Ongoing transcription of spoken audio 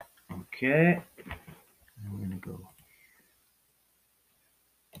Okay. I'm going to go.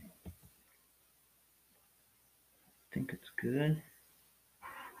 I think it's good.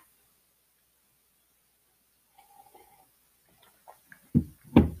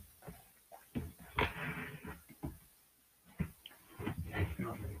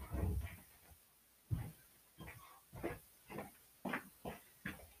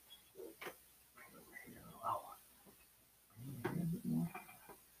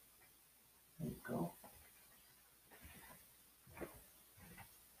 There you go.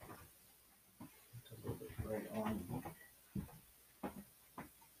 It's a little bit right on.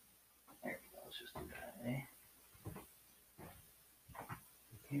 There we go. Let's just do that, eh?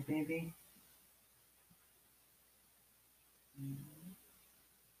 Okay, baby.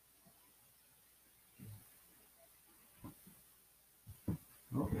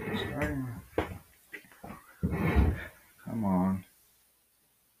 Oh, it's starting. Come on.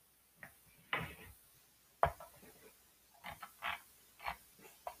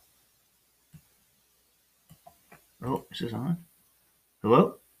 Oh, is this on?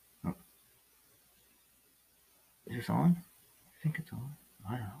 Hello? Oh. Is this on? I think it's on.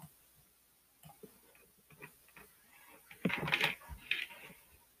 I don't know.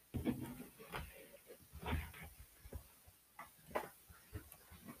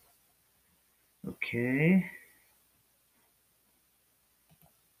 Okay.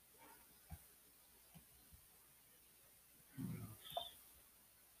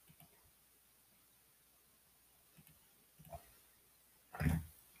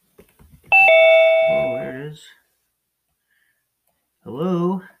 Oh, there it is.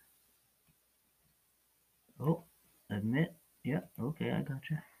 Hello? Oh, admit. Yeah, okay, I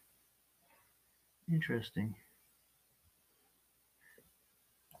gotcha. Interesting.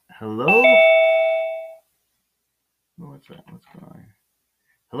 Hello? Oh, what's that? What's going on here?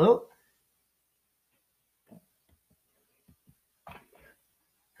 Hello?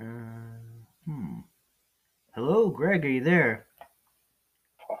 Hello, Greg, are you there?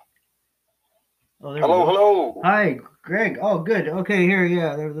 Oh, there hello, hello. Hi, Greg. Oh, good. Okay, here,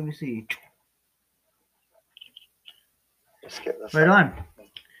 yeah. There, let me see. Let's get this right on.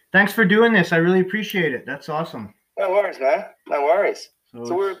 Thanks for doing this. I really appreciate it. That's awesome. No worries, man. No worries.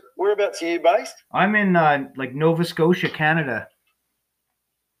 So whereabouts are you based? I'm in like Nova Scotia, Canada.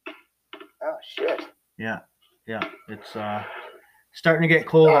 Oh shit. Yeah. It's starting to get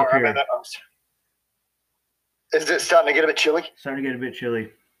cold up here. Is it starting to get a bit chilly? Starting to get a bit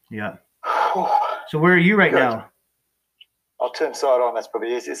chilly. Yeah. So where are you right now? I'll turn side on. That's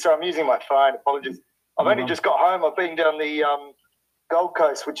probably easier. So I'm using my phone. Apologies. I've only just got home. I've been down the Gold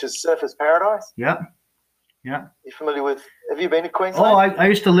Coast, which is surfers paradise. Yeah. You familiar with? Have you been to Queensland? Oh, I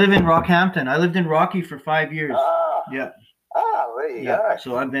used to live in Rockhampton. I lived in Rocky for 5 years. Yeah. There you go.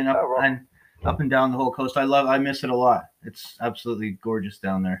 So I've been up and down the whole coast. I miss it a lot. It's absolutely gorgeous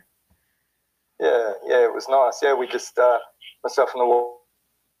down there. Yeah, it was nice. Yeah, we just myself and the wall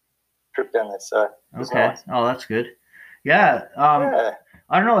trip down there. So it was nice. Oh, that's good. Yeah. I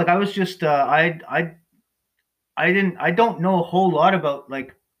don't know. Like I was just I don't know a whole lot about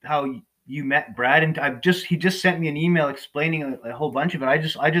like how you met Brad, and he just sent me an email explaining a whole bunch of it. I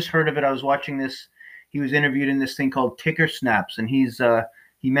just heard of it. I was watching this. He was interviewed in this thing called Ticker Snaps, and he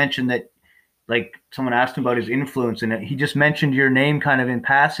mentioned that like someone asked him about his influence, and he just mentioned your name kind of in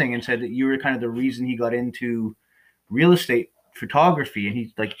passing and said that you were kind of the reason he got into real estate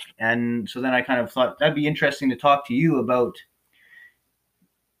photography. And so then I kind of thought that'd be interesting to talk to you about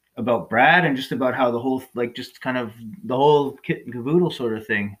Brad and just about how the whole just kind of the whole kit and caboodle sort of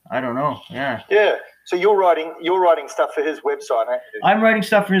thing. I don't know. Yeah. So you're writing stuff for his website, aren't you? I'm writing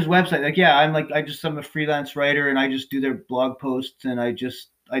stuff for his website. I'm a freelance writer, and I just do their blog posts, and I do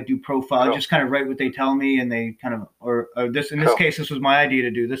profile. Cool. I just kind of write what they tell me, and they kind of this case, this was my idea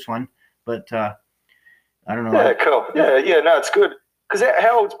to do this one, but I don't know. Yeah, cool. Yeah. No, it's good. Because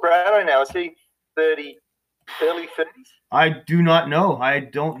how old's Brad now? Is he 30, early 30s? I do not know. I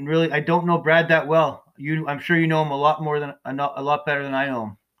don't know Brad that well. I'm sure you know him a lot better than I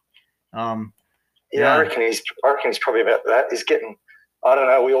know him. I reckon he's probably about that. He's getting, I don't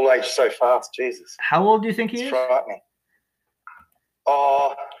know, we all age so fast, Jesus. How old do you think he is? It's frightening.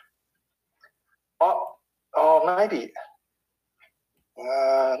 Maybe.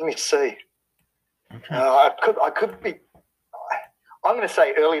 Let me see. Okay. I could be, I'm going to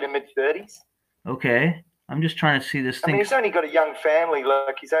say early to mid 30s. Okay. I'm just trying to see this thing. I mean, he's only got a young family.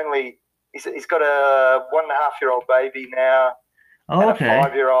 Like he's got a 1.5-year-old baby now. Oh, and a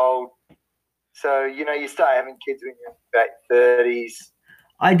 5-year-old. So, you start having kids when you're about 30s.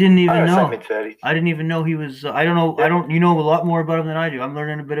 I didn't I'm even going to say know. mid-30s. I didn't even know he was. I don't know. I Yeah. don't. You know a lot more about him than I do. I'm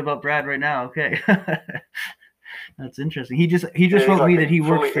learning a bit about Brad right now. Okay, that's interesting. He just Yeah, wrote me that he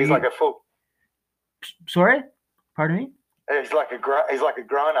works for he's like you. a full, Sorry, pardon me. he's like a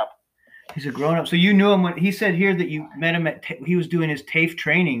grown up. He's a grown up. So you knew him when he said here that you met him at. He was doing his TAFE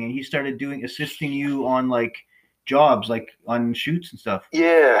training, and he started assisting you on like jobs, like on shoots and stuff.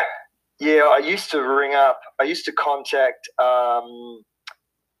 Yeah. Yeah. I used to ring up, I used to contact one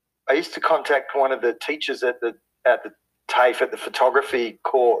of the teachers at the TAFE at the photography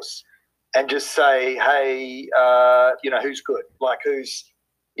course, and just say, hey, who's good, like who's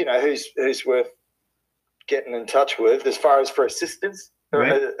worth getting in touch with as far as for assistance or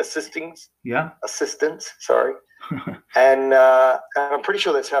Right. assistings. Yeah. Assistance, sorry. and I'm pretty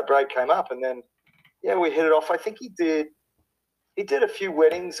sure that's how Brad came up. And then we hit it off. I think he did a few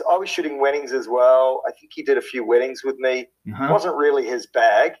weddings. I was shooting weddings as well. I think he did a few weddings with me. Wasn't really his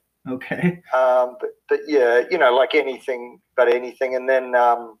bag. Okay. But yeah, like anything but anything. And then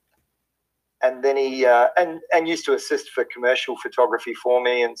he and used to assist for commercial photography for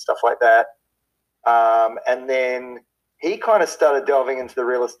me and stuff like that. And then he kind of started delving into the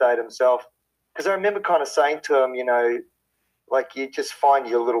real estate himself, because I remember kind of saying to him, like, you just find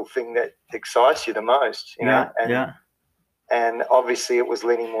your little thing that excites you the most, know. And obviously it was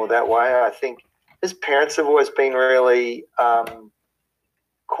leaning more that way. I think his parents have always been really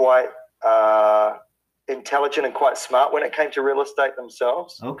quite intelligent and quite smart when it came to real estate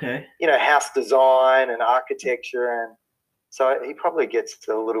themselves. Okay. House design and architecture, and so he probably gets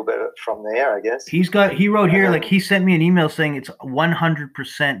a little bit from there, I guess. He wrote here, like, he sent me an email saying it's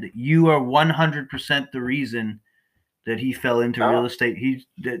 100% that you are 100% the reason that he fell into real estate. He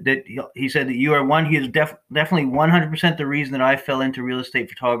said that you are he is definitely 100% the reason that I fell into real estate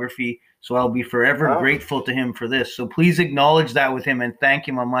photography. So I'll be forever grateful to him for this. So please acknowledge that with him and thank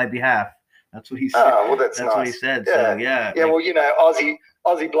him on my behalf. That's what he said. Oh, well, that's nice. What he said. Yeah. So yeah. Yeah, like, well,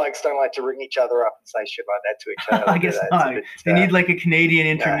 Aussie blokes don't like to ring each other up and say shit like that to each other. I guess not. They need like a Canadian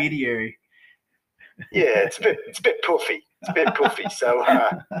intermediary. Yeah, it's a bit puffy. It's a bit puffy. So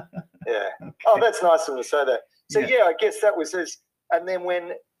yeah. Okay. Oh, that's nice of him to say that. So yeah, I guess that was his. And then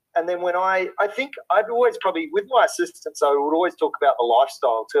when I think I'd always probably, with my assistants, I would always talk about the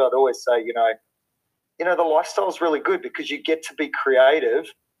lifestyle too. I'd always say, the lifestyle is really good because you get to be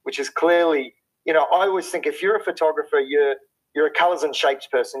creative, which is clearly, I always think if you're a photographer, you're a colors and shapes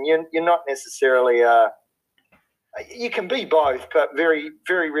person. You're not necessarily you can be both, but very,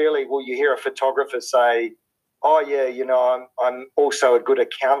 very rarely will you hear a photographer say, oh yeah, I'm also a good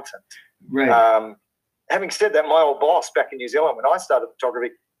accountant. Right. Having said that, my old boss back in New Zealand, when I started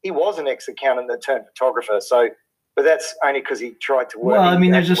photography, he was an ex-accountant that turned photographer. So, but that's only because he tried to work. Well, I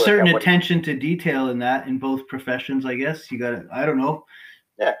mean, there's a certain attention to detail in that in both professions, I guess. You got to, I don't know.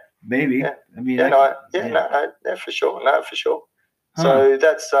 Yeah. Maybe. Yeah. I mean, no, for sure. No, for sure. Huh. So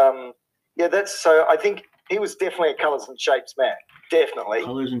that's, so I think he was definitely a colors and shapes man. Definitely.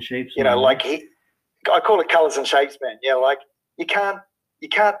 Colors and shapes. Like I call it colors and shapes man. Yeah. Like you can't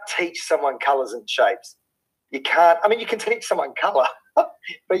teach someone colors and shapes. You can teach someone color,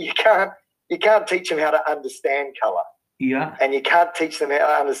 but you can't teach them how to understand color. Yeah. And you can't teach them how to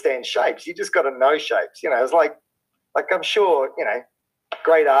understand shapes. You just got to know shapes. It's like I'm sure,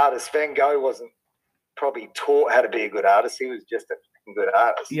 great artist Van Gogh wasn't probably taught how to be a good artist. He was just a good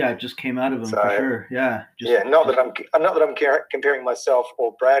artist. Yeah, it just came out of him for sure. Yeah. Not that I'm comparing myself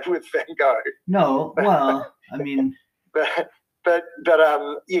or Brad with Van Gogh. No, well, I mean, but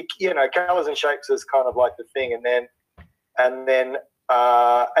colors and shapes is kind of like the thing, and then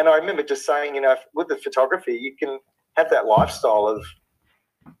I remember just saying, with the photography, you can have that lifestyle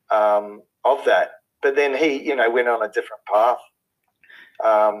of that, but then he, went on a different path.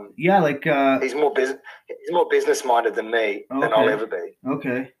 He's more business minded than me than I'll ever be.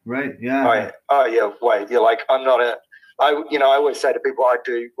 Okay, right, yeah. Wait, you're like, I'm not I always say to people, I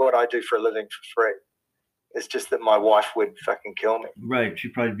do what I do for a living for free. It's just that my wife would fucking kill me. Right,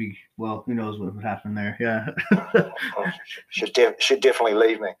 she'd probably be, well, who knows what would happen there, yeah. She'd definitely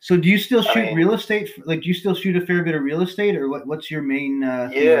leave me. So do you still shoot real estate? Like, do you still shoot a fair bit of real estate, or what's your main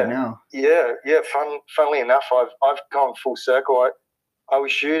thing right now? Yeah. Funnily enough, I've gone full circle. I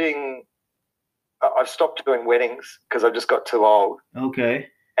was shooting. I've stopped doing weddings because I just got too old. Okay.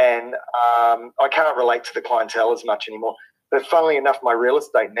 And I can't relate to the clientele as much anymore. But funnily enough, my real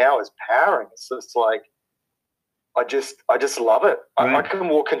estate now is powering. It's just like, I just love it. Right. I can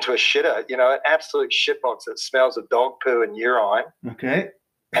walk into a shitter, an absolute shitbox that smells of dog poo and urine. Okay.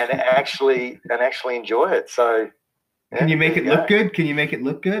 And actually enjoy it. So can you make it look good? Can you make it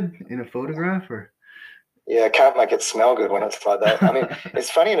look good in a photograph or? Yeah, I can't make it smell good when it's like that. I mean,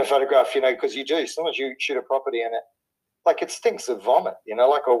 it's funny in a photograph, because you do. Sometimes you shoot a property and it stinks of vomit,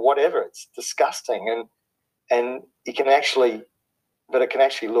 or whatever. It's disgusting, and you can actually, but it can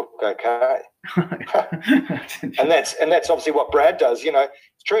actually look okay. and that's obviously what Brad does.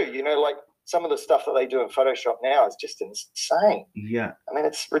 It's true. Like some of the stuff that they do in Photoshop now is just insane. Yeah. I mean,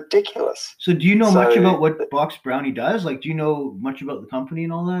 it's ridiculous. So do you know much about what Box Brownie does? Like, do you know much about the company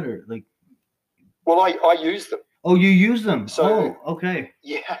and all that, or like? Well, I use them. Oh, you use them? So, okay.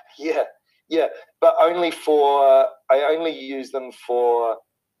 Yeah. But I only use them for,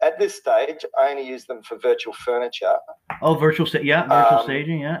 at this stage, I only use them for virtual furniture. Oh, virtual staging,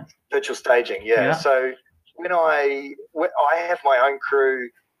 yeah. Virtual staging, yeah. So when I have my own crew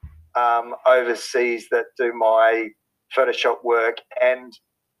overseas that do my Photoshop work, and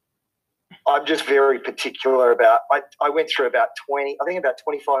I'm just very particular about, I went through about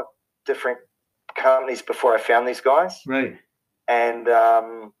 25 different companies before I found these guys. Right. And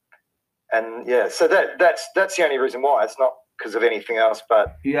yeah, so that's the only reason why. It's not because of anything else,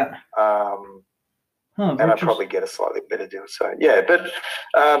 but yeah. And I probably get a slightly better deal. So yeah, but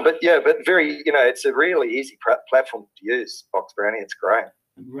very, it's a really easy platform to use, Box Brownie. It's great.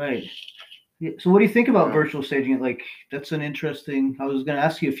 Right. Yeah. So what do you think about virtual staging? Like, that's an interesting. I was going to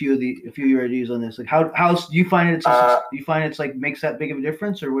ask you a few of your ideas on this. Like, how do you find it? Do you find it's like makes that big of a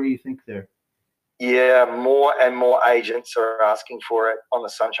difference, or what do you think there? Yeah, more and more agents are asking for it on the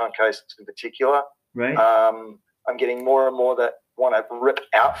Sunshine Coast in particular. Right. I'm getting more and more that want to rip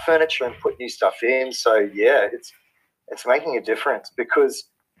out furniture and put new stuff in. So yeah, it's making a difference, because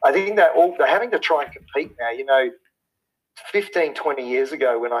I think that they're having to try and compete now. 15, 20 years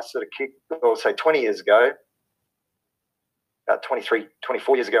ago when I sort of say 20 years ago, about 23,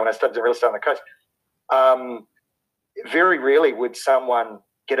 24 years ago when I started doing real estate on the coast, very rarely would someone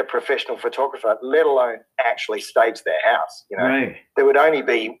get a professional photographer, let alone actually stage their house. Right. There would only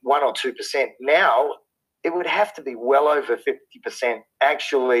be 1 or 2%. Now it would have to be well over 50%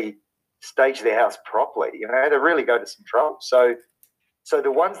 actually stage their house properly. They really go to some trouble. So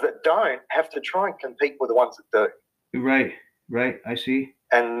the ones that don't have to try and compete with the ones that do. Right. I see.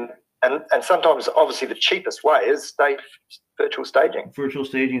 And sometimes, obviously, the cheapest way is virtual staging. Virtual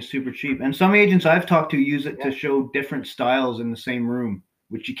staging is super cheap, and some agents I've talked to use it to show different styles in the same room,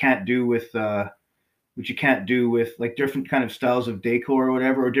 which you can't do with like different kind of styles of decor or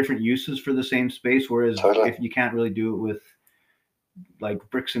whatever, or different uses for the same space. Whereas if you can't really do it with like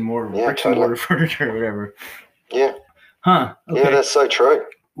bricks and mortar furniture or whatever. Yeah. Huh. Okay. Yeah, that's so true.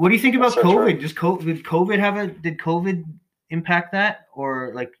 What do you think about COVID? Did COVID impact that,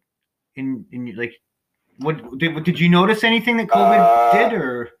 or like in like what did you notice anything that COVID did,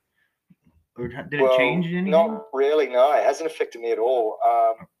 or did it change anything? Not really. No, it hasn't affected me at all.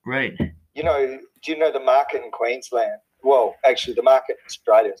 Right. Do you know the market in Queensland? Well, actually, the market in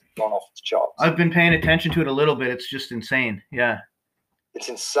Australia has gone off its chops. I've been paying attention to it a little bit. It's just insane. Yeah. It's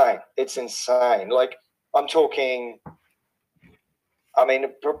insane. Like, I'm talking, I mean,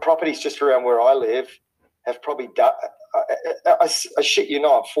 properties just around where I live have probably done, I shit you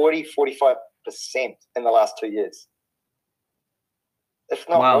not, 40, 45% in the last 2 years. If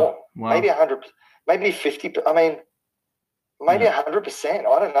not more. Wow. Maybe 100, maybe 50. I mean, maybe 100%. I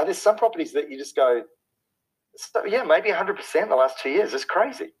don't know. There's some properties that you just go, yeah, maybe 100% in the last 2 years. It's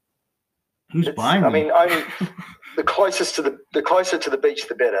crazy. Who's buying them? I mean, only the closer to the beach,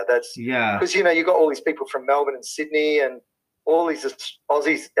 the better. That's because you got all these people from Melbourne and Sydney and all these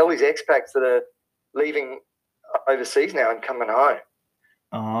Aussies, all these expats that are leaving overseas now and coming home.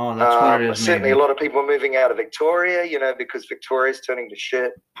 Oh, that's what it is. Certainly, a lot of people are moving out of Victoria, because Victoria's turning to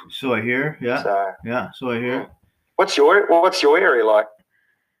shit. So I hear, yeah. So I hear. What's your area like?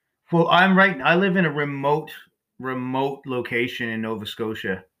 Well, I live in a remote location in Nova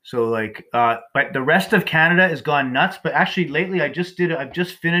Scotia. So like, but the rest of Canada has gone nuts. But actually, lately, I've just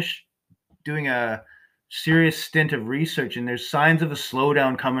finished doing a serious stint of research, and there's signs of a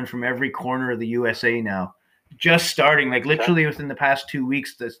slowdown coming from every corner of the USA now. Just starting, like literally within the past 2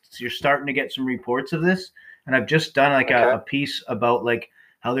 weeks, you're starting to get some reports of this. And I've just done like a piece about like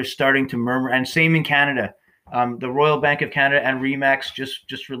how they're starting to murmur, and same in Canada. The Royal Bank of Canada and Remax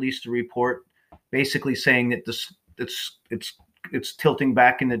just released a report, basically saying that it's tilting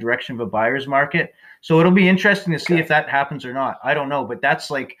back in the direction of a buyer's market. So it'll be interesting to see if that happens or not. I don't know, but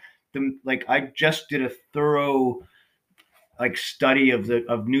that's like I just did a thorough like study of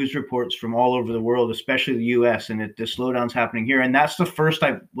news reports from all over the world, especially the US, and the slowdown's happening here. And that's the first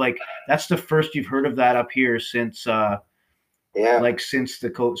you've heard of that up here since things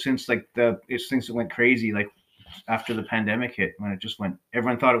that went crazy, like after the pandemic hit, when it just went,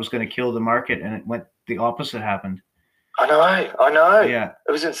 everyone thought it was going to kill the market, and it went the opposite happened. I know. Yeah.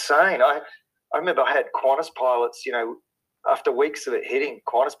 It was insane. I remember I had Qantas pilots, after weeks of it hitting,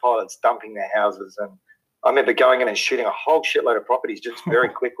 Qantas pilots dumping their houses. And I remember going in and shooting a whole shitload of properties just very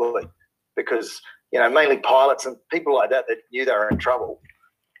quickly because, mainly pilots and people like that knew they were in trouble.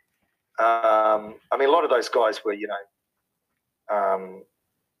 I mean, a lot of those guys were,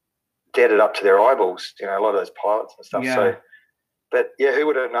 deaded up to their eyeballs, a lot of those pilots and stuff. Yeah. So, but yeah, who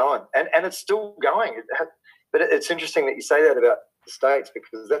would have known? And it's still going. But it's interesting that you say that about the States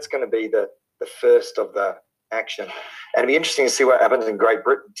because that's going to be the first of the action. And it'd be interesting to see what happens in Great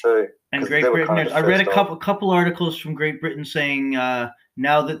Britain too. And Great Britain, I read a couple articles from Great Britain saying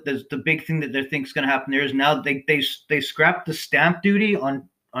now that there's the big thing that they think is going to happen there is now they scrapped the stamp duty on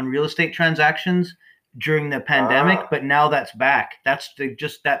real estate transactions during the pandemic, but now that's back. That's now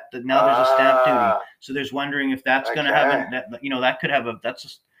there's a stamp duty. So there's wondering if that's going to have that could have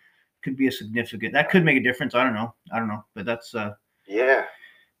could be a significant, that could make a difference. I don't know, but that's yeah.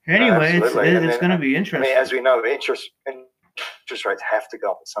 Anyway, it's going to be interesting. I mean, as we know, interest rates have to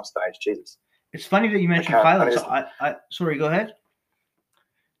go up at some stage. Jesus. It's funny that you mentioned pilots. Sorry, go ahead.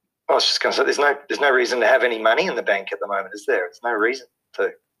 I was just going to say, there's no reason to have any money in the bank at the moment, is there? There's no reason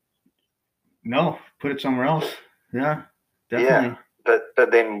to. No, put it somewhere else. Yeah, definitely. Yeah,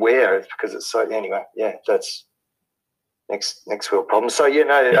 but then where? It's because it's so. Anyway, yeah, that's next world problem. So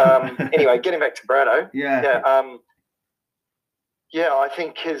anyway, getting back to Brado. Yeah, I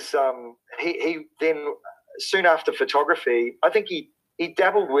think his he then soon after photography, I think he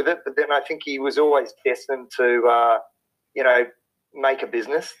dabbled with it, but then I think he was always destined to make a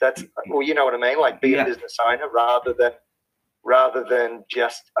business. That's you know what I mean, like be a business owner rather than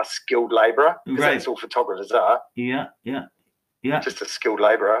just a skilled labourer. Because that's all photographers are. Yeah. Just a skilled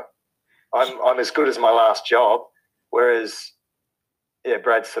labourer. I'm as good as my last job, whereas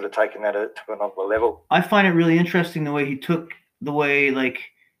Brad's sort of taken that to another level. I find it really interesting the way he took. The way,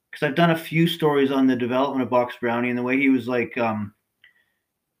 because I've done a few stories on the development of Box Brownie and the way he was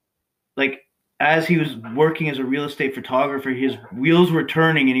as he was working as a real estate photographer, his wheels were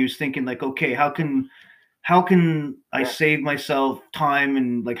turning and he was thinking okay, how can I save myself time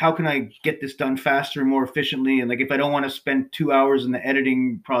and how can I get this done faster and more efficiently? And if I don't want to spend 2 hours in the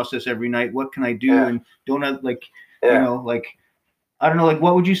editing process every night, what can I do? Yeah. And don't I don't know,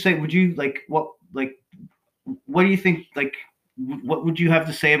 what would you say? Would you what do you think, what would you have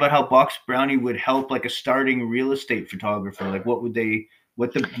to say about how Box Brownie would help a starting real estate photographer?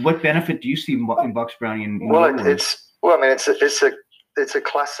 What benefit do you see in Box Brownie? It's a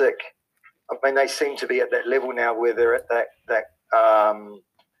classic. I mean, they seem to be at that level now where they're at that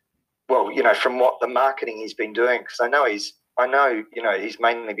from what the marketing he's been doing, because I know he's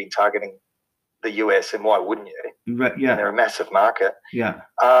mainly been targeting the US, and why wouldn't you? Right. Yeah. And they're a massive market. Yeah.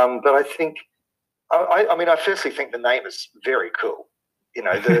 But I think. I firstly think the name is very cool. The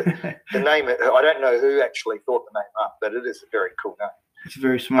name. I don't know who actually thought the name up, but it is a very cool name. It's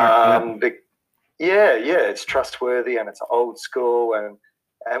very smart. It's trustworthy and it's old school, and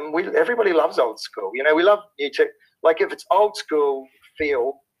everybody loves old school. We love new tech. If it's old school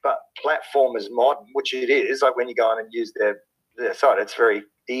feel, but platform is modern, which it is. When you go on and use their site, it's very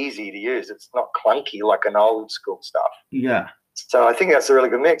easy to use. It's not clunky like an old school stuff. Yeah. So I think that's a really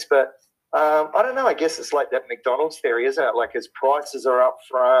good mix, but. I don't know. I guess it's like that McDonald's theory, isn't it? His prices are up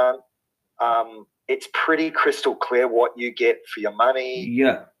front. It's pretty crystal clear what you get for your money.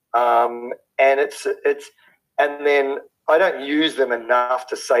 Yeah. And and then I don't use them enough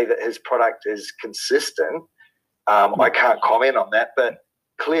to say that his product is consistent. I can't comment on that, but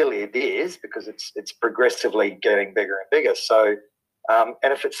clearly it is because it's progressively getting bigger and bigger. So, and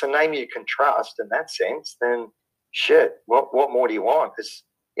if it's a name you can trust in that sense, then shit, what more do you want? It's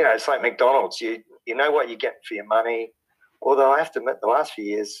like McDonald's. You know what you get for your money. Although I have to admit, the last few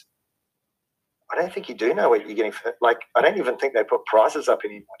years, I don't think you do know what you're getting for. I don't even think they put prices up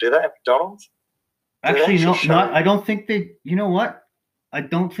anymore. Do they at McDonald's? Actually, no. I don't think they. You know what? I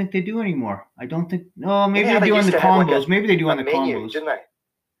don't think they do anymore. I don't think. No, maybe they do on the combos. Maybe they do on the combos. Didn't they?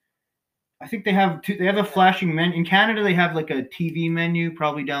 I think they have they have a flashing menu. In Canada, they have a TV menu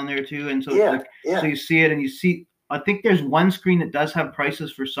probably down there too, and so so you see it and you see. I think there's one screen that does have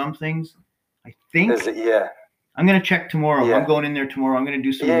prices for some things. I think. Is it? Yeah. I'm gonna check tomorrow. Yeah. I'm going in there tomorrow. I'm gonna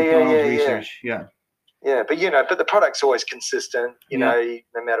do some McDonald's research. Yeah. Yeah, but but the product's always consistent. No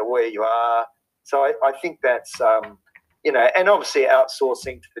matter where you are. So I think that's and obviously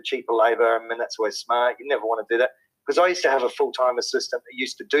outsourcing to the cheaper labor. I mean, that's always smart. You never want to do that because I used to have a full-time assistant that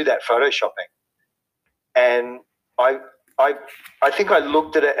used to do that photoshopping, and I think I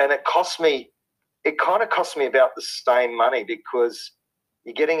looked at it and it cost me. It kind of cost me about the same money because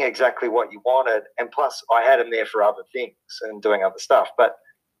you're getting exactly what you wanted. And plus, I had him there for other things and doing other stuff. But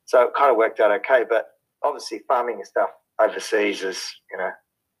so it kind of worked out okay. But obviously, farming and stuff overseas is,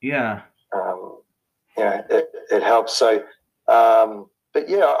 Yeah. It helps. So, but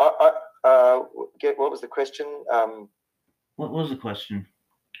yeah, what was the question? What was the question?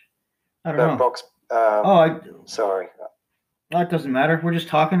 I don't know. Box. Sorry. It doesn't matter. We're just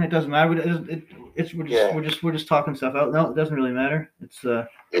talking. It doesn't matter. We're just talking stuff out. No, it doesn't really matter. It's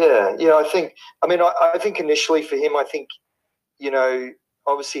Yeah. I think initially for him, I think,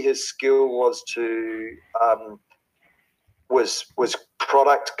 obviously his skill was to was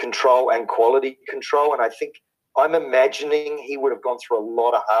product control and quality control, and I think I'm imagining he would have gone through a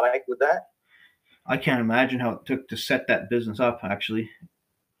lot of heartache with that. I can't imagine how it took to set that business up. Actually,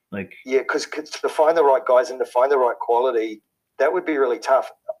 because to find the right guys and to find the right quality, that would be really tough.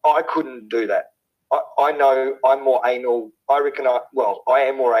 I couldn't do that. I know I'm more anal. I reckon I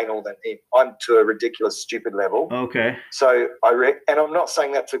am more anal than him. I'm to a ridiculous, stupid level. Okay. So and I'm not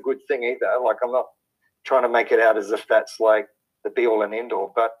saying that's a good thing either. Like, I'm not trying to make it out as if that's like the be all and end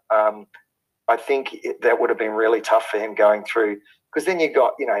all. But I think that would have been really tough for him going through, because then you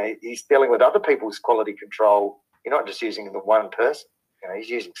got, he's dealing with other people's quality control. You're not just using the one person. He's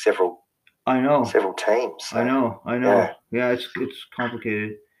using several. I know. Several teams. So, I know. Yeah, it's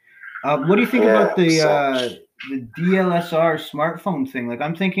complicated. What do you think about the DLSR smartphone thing? Like,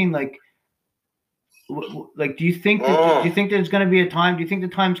 I'm thinking, do you think there's going to be a time? Do you think the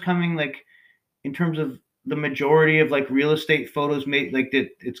time's coming, like, in terms of the majority of like real estate photos made, like that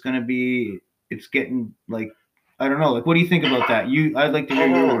it's getting like, I don't know. Like, what do you think about that? I'd like to hear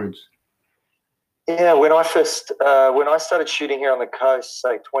your words. Yeah, when I started shooting here on the coast,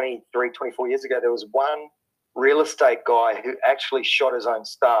 say 23, 24 years ago, there was one real estate guy who actually shot his own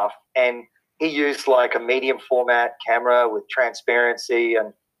stuff, and he used like a medium format camera with transparency,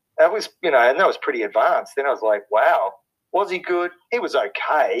 and that was, and that was pretty advanced. Then I was like, wow, was he good? He was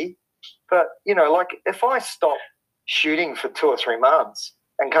okay. But, like, if I stop shooting for 2 or 3 months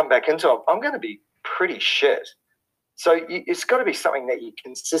and come back into it, I'm going to be pretty shit. So it's got to be something that you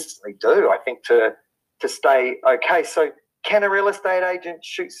consistently do, I think, to stay okay. So can a real estate agent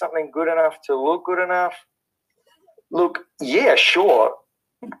shoot something good enough to look good enough? Look, yeah, sure.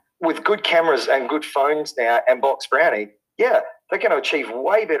 With good cameras and good phones now and Box Brownie, yeah, they're going to achieve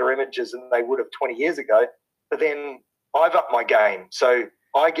way better images than they would have 20 years ago. But then I've upped my game. So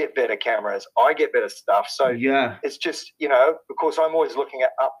I get better cameras. I get better stuff. So yeah, it's just, of course, I'm always looking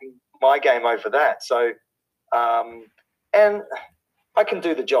at upping my game over that. So, and I can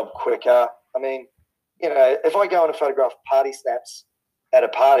do the job quicker. I mean, if I go and photograph party snaps at a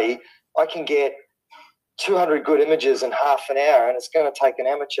party, I can get 200 good images in half an hour, and it's going to take an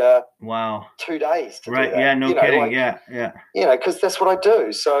amateur 2 days to do that. Yeah, no kidding. Yeah. Because that's what I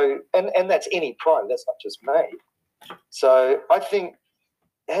do. So, and that's any pro. That's not just me. So I think,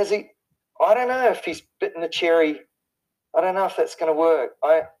 I don't know if he's bitten the cherry. I don't know if that's going to work.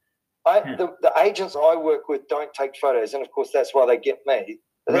 The agents I work with don't take photos, and of course that's why they get me.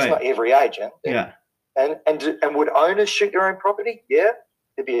 But that's not every agent. Yeah. And would owners shoot their own property? Yeah,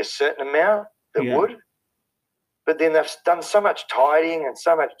 there'd be a certain amount that would. But then they've done so much tidying and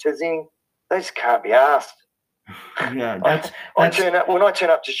so much tizzing, they just can't be asked. Yeah, when I turn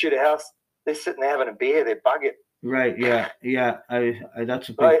up to shoot a house, they're sitting there having a beer, they're buggered. Right. Yeah. That's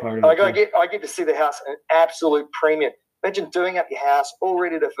a big part of it. I get to see the house an absolute premium. Imagine doing up your house all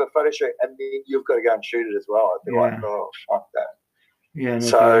ready for a photo shoot, and then you've got to go and shoot it as well. I'd be like, oh, fuck that. Yeah.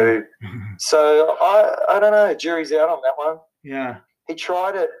 No, so I don't know. Jury's out on that one. Yeah. He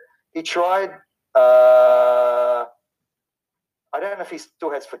tried it. I don't know if he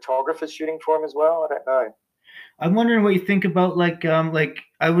still has photographers shooting for him as well. I don't know. I'm wondering what you think about last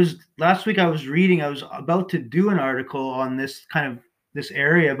week I was reading, I was about to do an article on this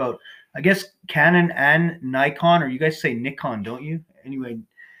area about, I guess, Canon and Nikon, or you guys say Nikon, don't you? Anyway,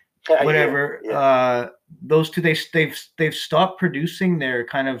 whatever. Yeah. Those two, they've stopped producing their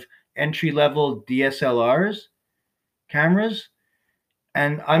kind of entry level DSLRs cameras.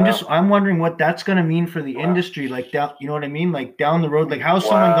 And I'm wondering what that's going to mean for the industry, like down, you know what I mean? Like down the road, like how's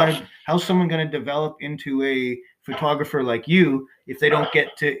someone going to develop into a photographer like you if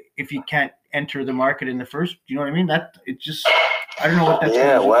you can't enter the market in the first, you know what I mean? That it's just, I don't know what that's.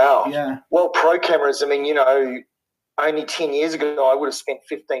 Yeah. Wow. Yeah. Well, pro cameras, I mean, only 10 years ago, I would have spent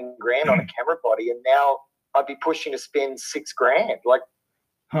 15 grand on a camera body, and now I'd be pushing to spend $6,000. Like,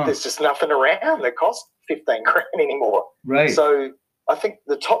 there's just nothing around that costs 15 grand anymore. Right. So I think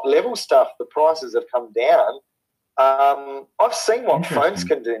the top level stuff, the prices have come down. I've seen what phones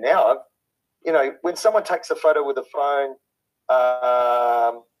can do now. When someone takes a photo with a phone,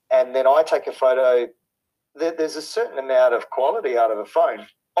 and then I take a photo. There's a certain amount of quality out of a phone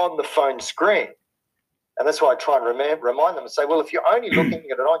on the phone screen. And that's why I try and remind them and say, well, if you're only looking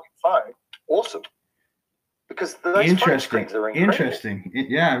at it on your phone, awesome. Because those phone screens are incredible. Interesting.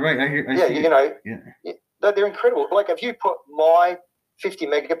 Yeah, right. I see you know, they're incredible. Like if you put my 50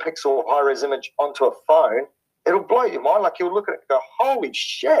 megapixel high-res image onto a phone, it'll blow your mind. Like you'll look at it and go, holy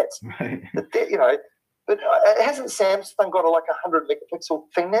shit. Right. You know, but hasn't Samsung got a 100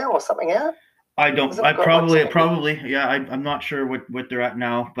 megapixel thing now or something out? I don't. I probably. Yeah, I'm not sure what they're at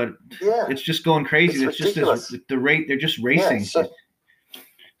now, but it's just going crazy. It's just the rate. They're just racing.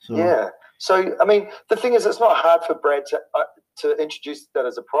 Yeah. So I mean, the thing is, it's not hard for Brad to introduce that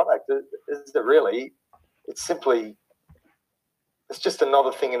as a product, is it really? It's simply, it's just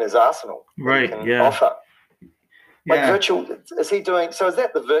another thing in his arsenal. Right. He can offer. Like virtual. Is he doing? So is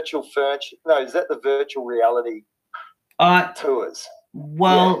that the virtual furniture? No, is that the virtual reality tours?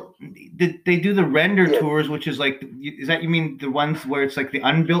 Well, they do the render tours, which is like, is that, you mean the ones where it's like the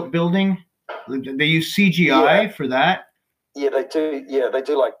unbuilt building? They use CGI for that. Yeah, they do. Yeah, they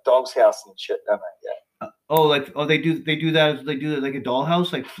do like Dog's House and shit, don't they? Yeah. They do that. They do like a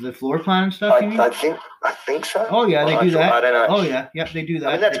dollhouse, like the floor plan and stuff. I think so. Oh yeah, they do that. I don't know. Oh yeah, they do that.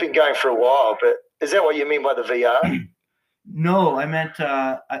 I mean, that's been going for a while, but is that what you mean by the VR? No, I meant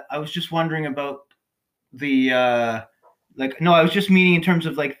I was just wondering about the no, I was just meaning in terms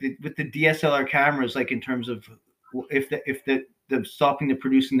of like with the DSLR cameras, like in terms of if the stopping the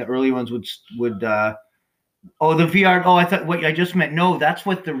producing the early ones would the VR. Oh, I thought what I just meant. No, that's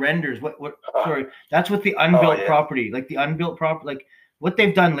what the renders. Sorry, that's what the unbuilt property, like the unbuilt property, like what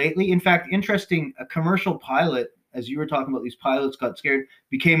they've done lately. In fact, interesting. A commercial pilot, as you were talking about, these pilots got scared,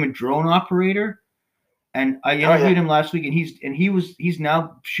 became a drone operator, and I interviewed him last week, and he's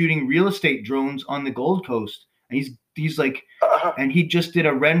now shooting real estate drones on the Gold Coast, and he's like, and he just did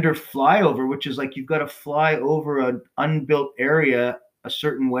a render flyover, which is like you've got to fly over an unbuilt area a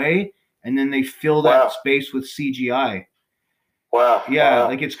certain way, and then they fill that space with CGI. Wow. Yeah,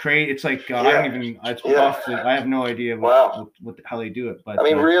 like it's crazy. It's like I don't even. I have no idea how they do it. But I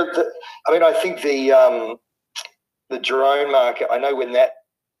mean, I think the drone market. I know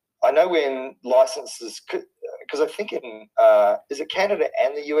when licenses could. Because I think is it Canada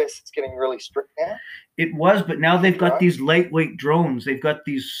and the US? It's getting really strict now. It was, but now they've got these lightweight drones. They've got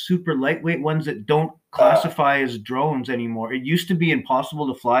these super lightweight ones that don't classify as drones anymore. It used to be impossible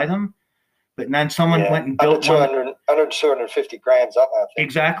to fly them, but then someone went and built under 250 grams, aren't they?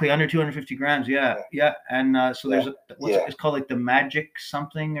 Exactly, under 250 grams. Yeah. And so there's it's called like the Magic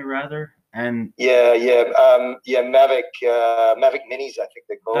something or rather. And Mavic Minis, I think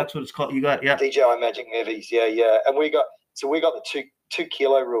they're called. That's what it's called. You got DJI Magic Minis, and we got the 2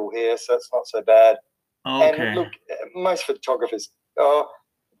 kilo rule here, so it's not so bad. Okay. And look, most photographers,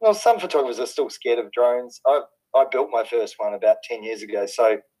 some photographers are still scared of drones. I built my first one about 10 years ago,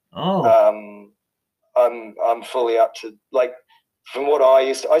 so I'm fully up to like. From what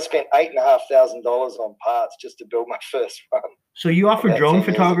I spent $8,500 on parts just to build my first one. So you offer drone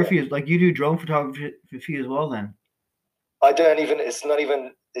photography, like you do drone photography as well, then? I don't even. It's not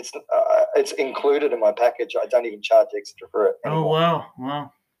even. It's included in my package. I don't even charge extra for it anymore. Oh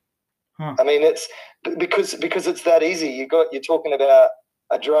wow! Huh. I mean, it's because it's that easy. You're talking about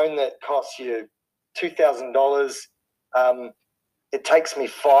a drone that costs you $2,000. It takes me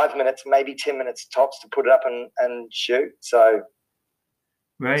 5 minutes, maybe 10 minutes tops, to put it up and shoot. So.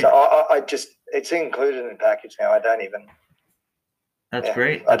 Right. So it's included in the package now. I don't even. That's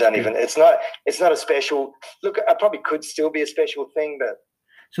great. I don't even. It's not a special. Look, I probably could still be a special thing, but.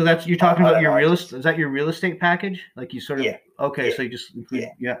 So you're talking about your real estate. Is that your real estate package? Like you sort of. Yeah. Okay, yeah. so you just include.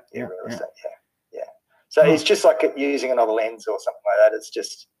 Yeah. Real estate. Yeah. So it's just like using another lens or something like that. It's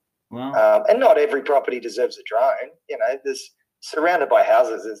just. Wow. And not every property deserves a drone. There's surrounded by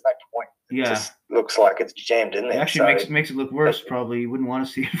houses. There's no point. It just looks like it's jammed in there. It actually makes it look worse. Probably you wouldn't want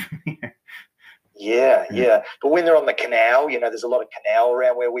to see it from here. Yeah. But when they're on the canal, there's a lot of canal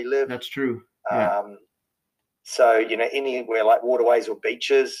around where we live. That's true. So anywhere like waterways or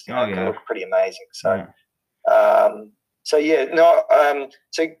beaches, can look pretty amazing. So,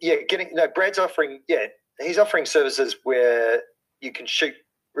 Brad's offering. Yeah, he's offering services where you can shoot.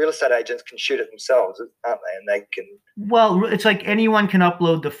 Real estate agents can shoot it themselves, aren't they? And they can. Well, it's like anyone can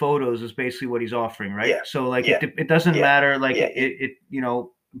upload the photos is basically what he's offering, right? Yeah. So like it doesn't matter. Like it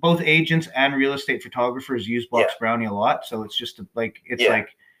both agents and real estate photographers use Box Brownie a lot. So it's just like it's like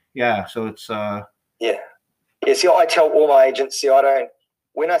So it's See, I tell all my agents.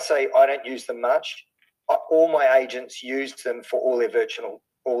 When I say I don't use them much, all my agents use them for all their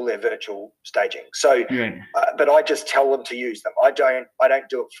all their virtual staging. So, Right. but I just tell them to use them. I don't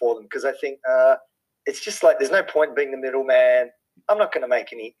do it for them because I think it's just like there's no point in being the middleman. I'm not going to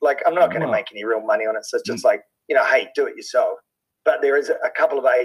make any make any real money on it. So it's just like, hey, do it yourself. But there is a couple of